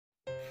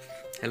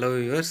Hello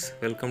viewers,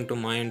 welcome to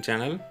Mayan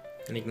channel.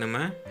 இன்னைக்கு நம்ம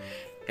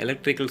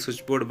electrical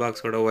சுவிட்ச் போர்டு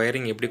பாக்ஸோட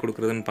வயரிங் எப்படி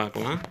கொடுக்குறதுன்னு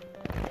பார்க்கலாம்.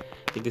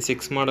 இது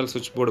 6 மாடல்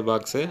சுவிட்ச் போர்டு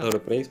பாக்ஸ். அதோட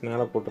பிரைஸ்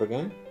மேலே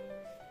போட்டுருக்கேன்.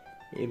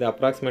 இது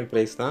அப்ராக்சிமேட்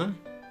பிரைஸ் தான்.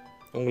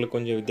 உங்களுக்கு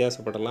கொஞ்சம்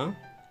வித்தியாசப்படலாம்.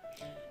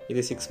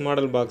 இது 6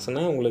 மாடல்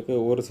பாக்ஸ்னா உங்களுக்கு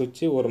ஒரு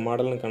சுவிட்ச் ஒரு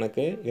மாடல்னு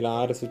கணக்கு. இதில்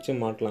 6 சுவிட்ச்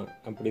மாட்டலாம்.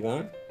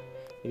 அப்படிதான்.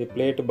 இது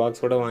பிளேட்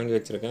பாக்ஸோட வாங்கி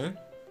வச்சிருக்கேன்.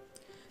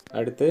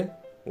 அடுத்து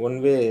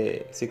 1-way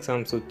 6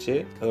 ஆம் சுவிட்ச்,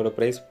 அதோட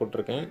பிரைஸ்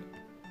போட்டிருக்கேன்.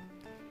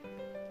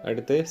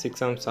 அடுத்து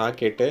 6 ஆம்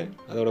சாக்கெட்டு,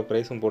 அதோட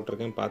ப்ரைஸும்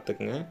போட்டிருக்கேன்,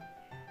 பார்த்துக்குங்க.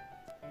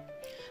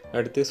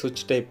 அடுத்து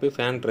சுவிட்ச் டைப்பு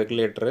ஃபேன்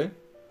ரெகுலேட்டரு,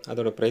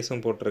 அதோட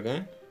ப்ரைஸும்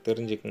போட்டிருக்கேன்,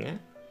 தெரிஞ்சுக்குங்க.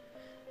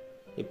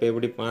 இப்போ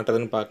எப்படி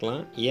மாட்டுறதுன்னு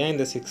பார்க்கலாம். ஏன்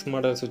இந்த 6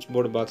 மாடல் சுவிட்ச்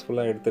போர்டு பாக்ஸ்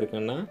ஃபுல்லாக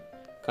எடுத்திருக்கேன்னா,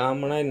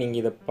 காமனாக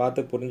நீங்கள் இதை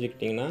பார்த்து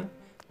புரிஞ்சுக்கிட்டிங்கன்னா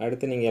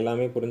அடுத்து நீங்கள்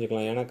எல்லாமே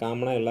புரிஞ்சுக்கலாம். ஏன்னா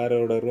காமனாக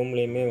எல்லாரோட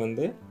ரூம்லேயுமே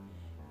வந்து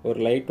ஒரு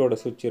லைட்டோட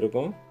சுவிட்ச்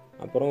இருக்கும்,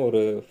 அப்புறம்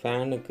ஒரு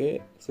ஃபேனுக்கு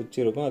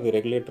சுவிட்ச் இருக்கும், அது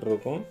ரெகுலேட்டர்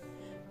இருக்கும்,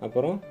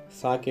 அப்புறம்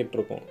சாக்கெட்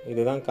இருக்கும்.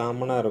 இதுதான்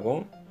காமனாக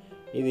இருக்கும்.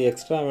 இது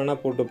எக்ஸ்ட்ரா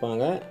வேணால்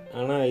போட்டுப்பாங்க,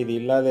 ஆனால் இது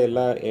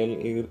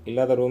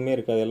இல்லாத ரூமே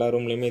இருக்காது. எல்லா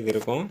ரூம்லேயுமே இது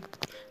இருக்கும்.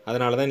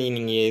 அதனால தான்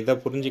நீங்கள் இதை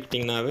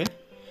புரிஞ்சுக்கிட்டிங்கனாவே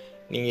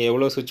நீங்கள்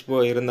எவ்வளோ சுவிட்ச்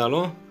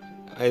இருந்தாலும்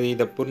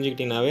இதை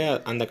புரிஞ்சுக்கிட்டிங்கனாவே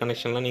அந்த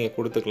கனெக்ஷன்லாம் நீங்கள்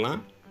கொடுத்துக்கலாம்.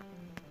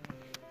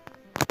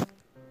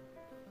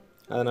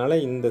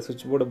 அதனால் இந்த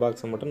சுவிட்ச் போர்டு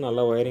பாக்ஸை மட்டும்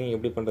நல்லா ஒயரிங்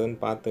எப்படி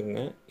பண்ணுறதுன்னு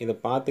பார்த்துக்குங்க. இதை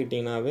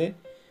பார்த்துக்கிட்டிங்கனாவே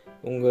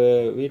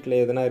உங்கள்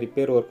வீட்டில் எதனா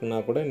ரிப்பேர் ஒர்க்குன்னா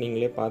கூட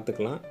நீங்களே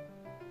பார்த்துக்கலாம்.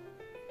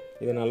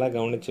 இதை நல்லா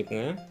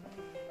கவனிச்சுக்குங்க.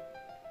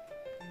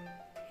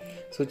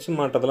 சுவிட்ச்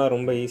மாட்டுறதுலாம்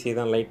ரொம்ப ஈஸி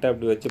தான். லைட்டாக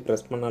அப்படி வச்சு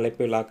ப்ரெஸ் பண்ணாலே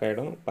போய் லாக்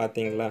ஆகிடும்.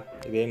 பார்த்தீங்களா?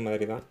 இதே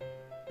மாதிரி தான்.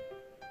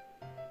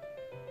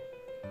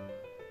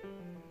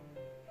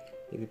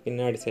 இது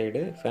பின்னாடி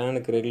சைடு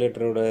ஃபேனுக்கு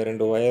ரெகுலேட்டரோட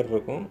 2 ஒயர்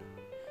இருக்கும்.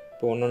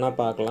 இப்போ ஒன்றுன்னா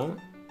பார்க்கலாம்.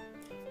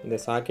 இந்த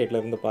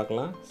சாக்கெட்லேருந்து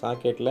பார்க்கலாம்.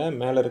 சாக்கெட்டில்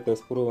மேலே இருக்கிற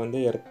ஸ்க்ரூ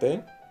வந்து எர்த்து,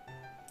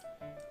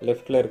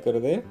 லெஃப்டில்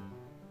இருக்கிறது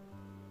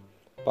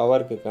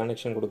பவருக்கு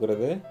கனெக்ஷன்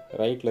கொடுக்குறது,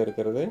 ரைட்டில்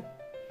இருக்கிறது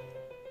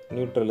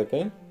நியூட்ரலுக்கு.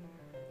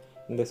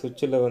 இந்த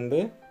சுவிட்சில் வந்து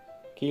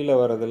கீழே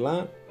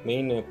வரதெல்லாம்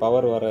மெயின்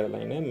பவர் வர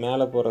லைனு,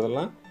 மேலே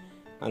போகிறதெல்லாம்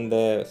அந்த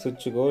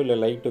சுவிட்சுக்கோ இல்லை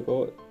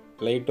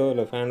லைட்டோ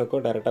இல்லை ஃபேனுக்கோ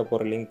டைரெக்டாக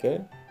போகிற லிங்க்கு.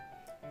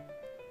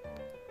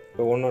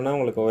 இப்போ ஒன்றுன்னா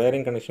உங்களுக்கு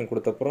ஒயரிங் கனெக்ஷன்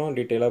கொடுத்தப்புறம்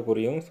டீட்டெயிலாக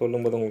புரியும்.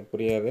 சொல்லும்போது உங்களுக்கு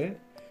புரியாது.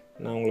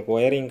 நான் உங்களுக்கு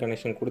ஒயரிங்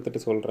கனெக்ஷன்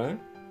கொடுத்துட்டு சொல்கிறேன்.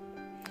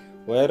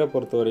 ஒயரை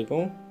பொறுத்த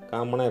வரைக்கும்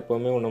காமனாக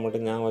எப்போவுமே ஒன்று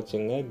மட்டும் ஞாபகம்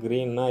வச்சுங்க.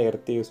 க்ரீன்னா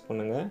எர்த்து யூஸ்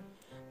பண்ணுங்கள்,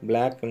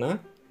 பிளாக்னா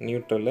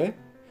நியூட்ரலு.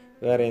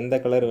 வேறு எந்த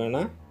கலர்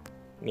வேணால்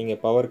நீங்கள்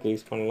பவருக்கு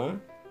யூஸ் பண்ணலாம்.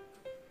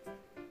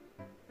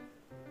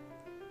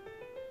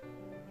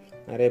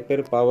 நிறைய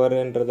பேர்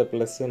பவருன்றதை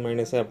ப்ளஸ்ஸு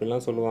மைனஸு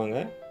அப்படிலாம் சொல்லுவாங்க.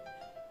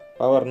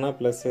 பவர்னால்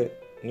ப்ளஸ்ஸு,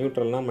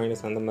 நியூட்ரல்னால்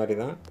மைனஸ், அந்த மாதிரி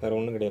தான். வேறு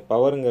ஒன்றும் கிடையாது.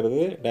 பவருங்கிறது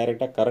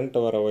டைரெக்டாக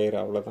கரண்ட்டு வர ஒயர்,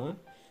 அவ்வளோதான்.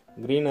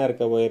 க்ரீனாக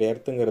இருக்க ஒயர்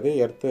எர்த்துங்கிறது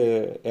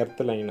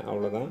எர்த்து லைன்,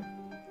 அவ்வளோதான்.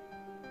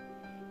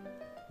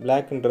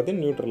 பிளாக்ன்றது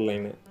நியூட்ரல்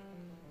லைனு.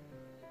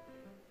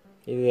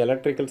 இது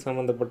எலக்ட்ரிக்கல்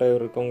சம்மந்தப்பட்ட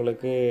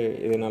இருக்கவங்களுக்கு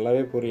இது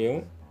நல்லாவே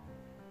புரியும்.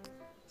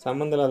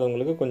 சம்மந்தம்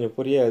இல்லாதவங்களுக்கு கொஞ்சம்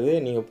புரியாது.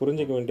 நீங்கள்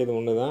புரிஞ்சிக்க வேண்டியது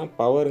ஒன்று தான்.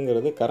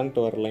 பவருங்கிறது கரண்ட்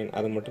வர லைன்,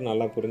 அதை மட்டும்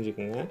நல்லா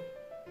புரிஞ்சுக்குங்க.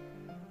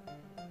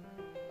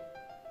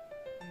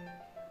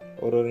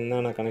 ஒரு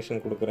தான் நான்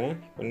கனெக்ஷன் கொடுக்குறேன்.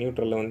 இப்போ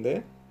நியூட்ரலில் வந்து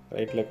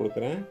ரைட்டில்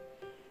கொடுக்குறேன்.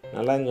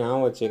 நல்லா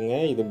ஞாபகம் வச்சுக்கோங்க.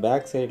 இது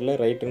பேக் சைடில்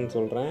ரைட்டுன்னு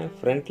சொல்கிறேன்.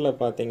 ஃப்ரண்ட்டில்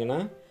பார்த்தீங்கன்னா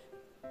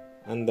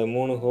அந்த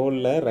 3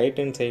 ஹோலில்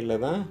ரைட் ஹேண்ட்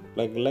சைடில் தான்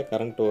ப்ளக்கில்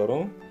கரண்ட்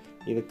வரும்.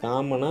 இது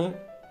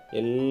காமனாக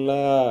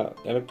எல்லா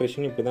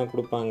எலக்ட்ரிஷியனும் இப்படி தான்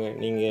கொடுப்பாங்க.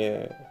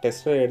 நீங்கள்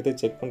டெஸ்டர் எடுத்து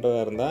செக்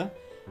பண்ணுறதா இருந்தால்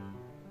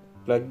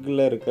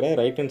ப்ளக்கில் இருக்கிற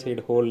ரைட் ஹேண்ட்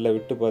சைடு ஹோலில்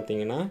விட்டு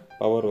பார்த்தீங்கன்னா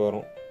பவர்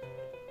வரும்.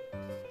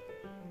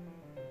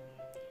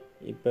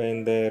 இப்போ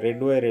இந்த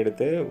ரெட் ஒயர்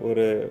எடுத்து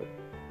ஒரு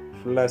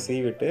ஃபுல்லாக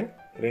சீவிட்டு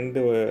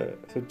 2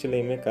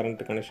 சுவிட்ச்லேயுமே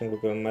கரண்ட் கனெக்ஷன்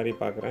கொடுக்குற மாதிரி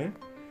பார்க்குறேன்.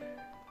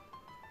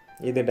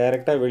 இது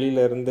டைரெக்டாக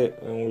வெளியிலேருந்து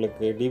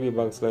உங்களுக்கு டிபி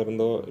பாக்ஸில்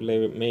இருந்தோ இல்லை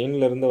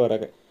மெயின்லேருந்து வர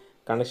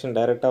கனெக்ஷன்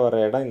டைரெக்டாக வர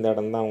இடம் இந்த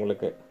இடம் தான்.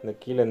 உங்களுக்கு இந்த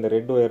கீழே இந்த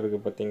ரெட் ஒயர்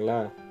இருக்குது பார்த்தீங்களா,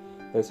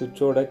 இந்த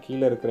சுவிட்சோட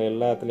கீழே இருக்கிற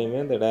எல்லாத்துலேயுமே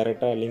இந்த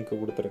டைரெக்டாக லிங்க்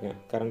கொடுத்துருக்கேன்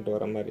கரண்ட்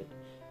வர மாதிரி.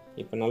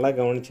 இப்போ நல்லா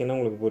கவனிச்சிங்கன்னா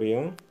உங்களுக்கு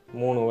புரியும்.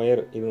 3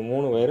 ஒயர், இது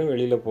 3 ஒயரும்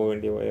வெளியில் போக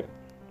வேண்டிய ஒயர்.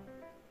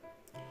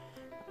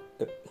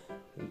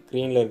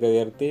 க்ரீனில் இருக்கிறது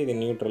எர்த்து, இது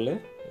நியூட்ரலு,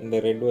 இந்த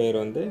ரெட் ஒயர்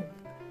வந்து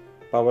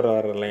பவர்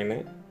வர லைனு.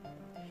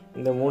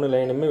 இந்த 3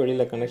 லைனுமே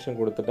வெளியில் கனெக்ஷன்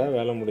கொடுத்துட்டா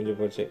வேலை முடிஞ்சு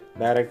போச்சு.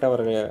 டைரெக்டாக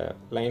வர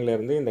லைனில்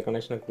இருந்து இந்த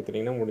கனெக்ஷனை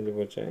கொடுத்துட்டிங்கன்னா முடிஞ்சு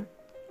போச்சு.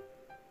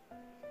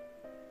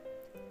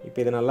 இப்போ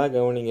இதை நல்லா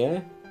கவனிங்க.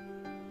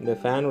 இந்த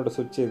ஃபேனோட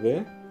சுவிட்ச் இது,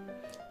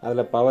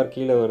 அதில் பவர்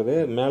கீழே வருது.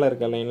 மேலே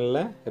இருக்க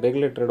லைனில்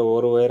ரெகுலேட்டரோட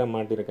ஒரு ஒயரை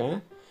மாட்டியிருக்கேன்.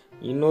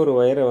 இன்னொரு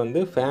ஒயரை வந்து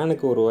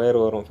ஃபேனுக்கு ஒரு ஒயர்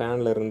வரும்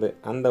ஃபேனில் இருந்து,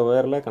 அந்த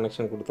ஒயரில்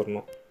கனெக்ஷன்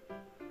கொடுத்துடணும்,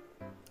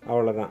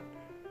 அவ்வளோதான்.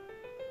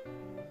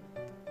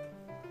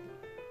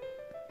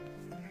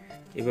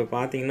 இப்போ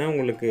பார்த்தீங்கன்னா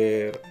உங்களுக்கு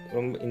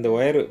ரொம்ப இந்த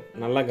ஒயர்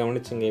நல்லா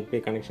கவனிச்சுங்க எப்படி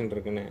கனெக்ஷன்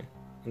இருக்குன்னு.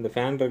 இந்த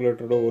ஃபேன்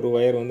ரெகுலேட்டரோட ஒரு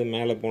ஒயர் வந்து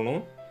மேலே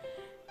போகணும்.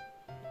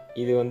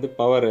 இது வந்து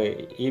பவர்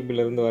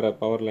ஈபிலேருந்து வர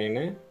பவர்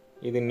லைனு.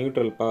 இது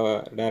நியூட்ரல்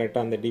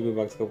டைரெக்டாக அந்த டிபி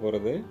பாக்ஸுக்கு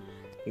போகிறது.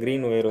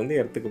 க்ரீன் ஒயர் வந்து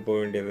எர்த்துக்கு போக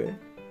வேண்டியது.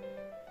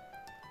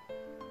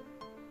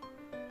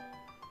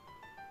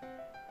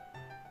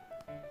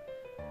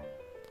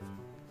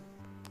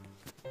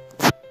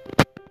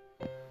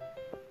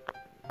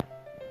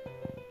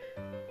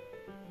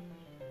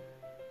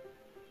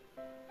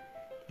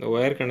 இந்த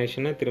ஒயர்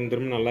கனெக்ஷனை திரும்ப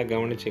நல்லா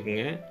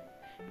கவனிச்சுக்குங்க.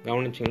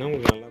 கவனிச்சிங்கன்னா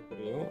உங்களுக்கு நல்லா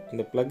புரியும்.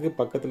 இந்த ப்ளக்கு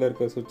பக்கத்தில்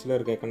இருக்க சுவிட்சில்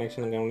இருக்க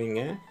கனெக்ஷனை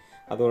கவனிங்க.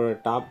 அதோட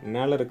டாப்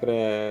மேலே இருக்கிற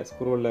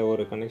ஸ்க்ரூவில்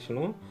ஒரு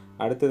கனெக்ஷனும்,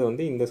 அடுத்தது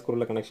வந்து இந்த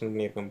ஸ்க்ரூவில் கனெக்ஷன்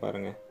பண்ணியிருக்கேன்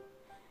பாருங்கள்.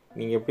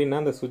 நீங்கள்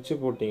எப்படின்னா அந்த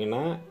சுவிட்சு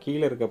போட்டிங்கன்னா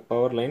கீழே இருக்க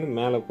பவர் லைன்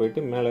மேலே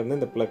போயிட்டு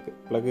மேலேருந்து இந்த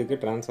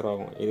ப்ளக்குக்கு ட்ரான்ஸ்ஃபர்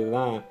ஆகும்.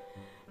 இதுதான்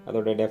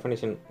அதோட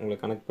டெஃபினிஷன்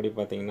உங்களுக்கு கணக்குப்படி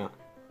பார்த்தீங்கன்னா.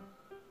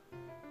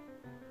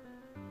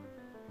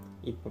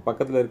 இப்போ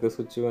பக்கத்தில் இருக்க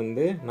சுவிட்சு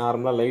வந்து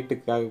நார்மலாக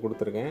லைட்டுக்காக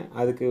கொடுத்துருக்கேன்.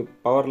 அதுக்கு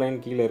பவர் லைன்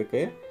கீழே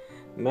இருக்குது.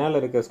 மேலே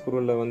இருக்க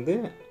ஸ்க்ரூவில் வந்து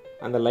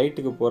அந்த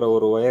லைட்டுக்கு போகிற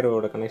ஒரு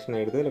ஒயரோட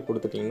கனெக்ஷனை எடுத்து இதில்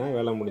கொடுத்துட்டிங்கன்னா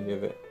வேலை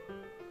முடிஞ்சது.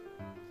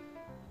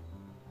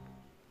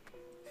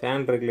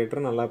 ஃபேன்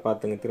ரெகுலேட்டர் நல்லா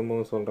பார்த்துங்க,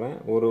 திரும்பவும் சொல்கிறேன்.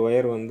 ஒரு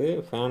ஒயர் வந்து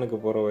ஃபேனுக்கு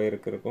போகிற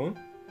ஒயருக்கு இருக்கும்.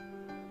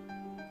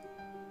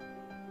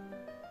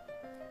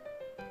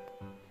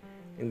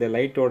 இந்த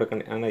லைட்டோட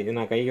ஆனால் இது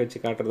நான் கை வச்சு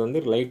காட்டுறது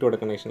வந்து லைட்டோட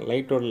கனெக்ஷன்.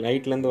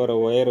 லைட்லேருந்து வர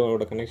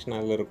ஒயரோட கனெக்ஷன்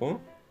அதில் இருக்கும்.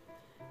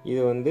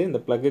 இது வந்து இந்த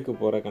ப்ளக்குக்கு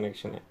போகிற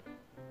கனெக்ஷனு,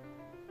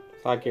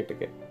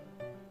 சாக்கெட்டுக்கு.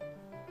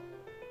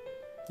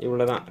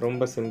 இவ்வளோ தான்,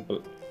 ரொம்ப சிம்பிள்.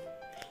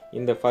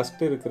 இந்த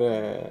ஃபஸ்ட்டு இருக்கிற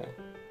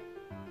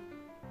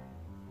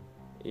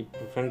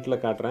இப்போ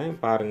ஃப்ரண்ட்டில் காட்டுறேன்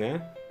பாருங்கள்.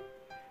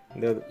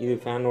 இது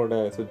ஃபேனோட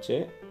சுவிட்சு,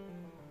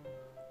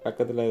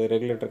 பக்கத்தில்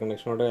ரெகுலேட்டர்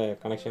கனெக்ஷனோட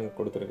கனெக்ஷன்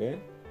கொடுத்துருக்கு.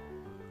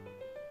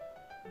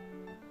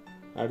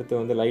 அடுத்து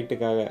வந்து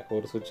லைட்டுக்காக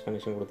ஒரு சுவிட்ச்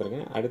கனெக்ஷன்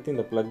கொடுத்துருக்கேன். அடுத்து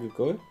இந்த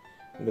ப்ளக்குக்கு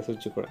இந்த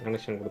சுவிட்சு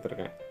கனெக்ஷன்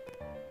கொடுத்துருக்கேன்.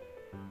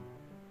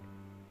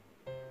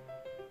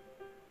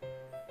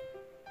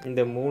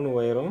 இந்த 3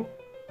 ஒயரும்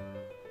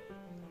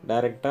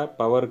டைரெக்டாக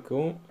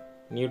பவருக்கும்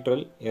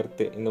நியூட்ரல்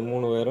எர்த்து இந்த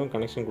 3 ஒயரும்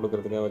கனெக்ஷன்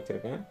கொடுக்கறதுக்காக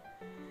வச்சுருக்கேன்.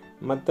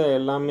 மற்ற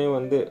எல்லாமே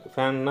வந்து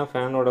ஃபேன்னா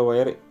ஃபேனோட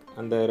ஒயர்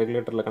அந்த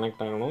ரெகுலேட்டரில்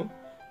கனெக்ட் ஆகணும்.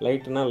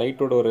 லைட்டுனா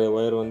லைட்டோட ஒரு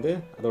ஒயர் வந்து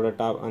அதோட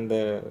அந்த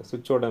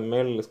சுவிட்சோட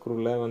மேல்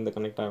ஸ்க்ரூவில் வந்து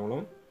கனெக்ட்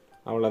ஆகணும்.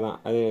 அவ்வளோதான்.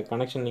 அது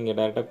கனெக்ஷன் நீங்கள்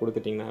டைரெக்டாக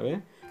கொடுத்துட்டிங்கனாவே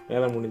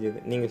வேலை முடிஞ்சது.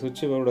 நீங்கள்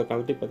சுவிட்சோட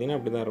கழட்டி பார்த்தீங்கன்னா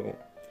அப்படி தான் இருக்கும்.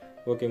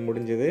 ஓகே,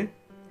 முடிஞ்சது.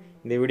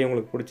 இந்த வீடியோ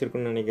உங்களுக்கு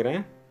பிடிச்சிருக்குன்னு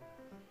நினைக்கிறேன்.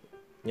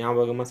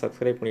 ஞாபகமாக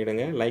சப்ஸ்கிரைப்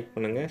பண்ணிவிடுங்க, லைக்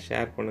பண்ணுங்கள்,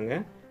 ஷேர்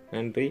பண்ணுங்கள்.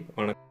 நன்றி,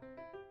 வணக்கம்.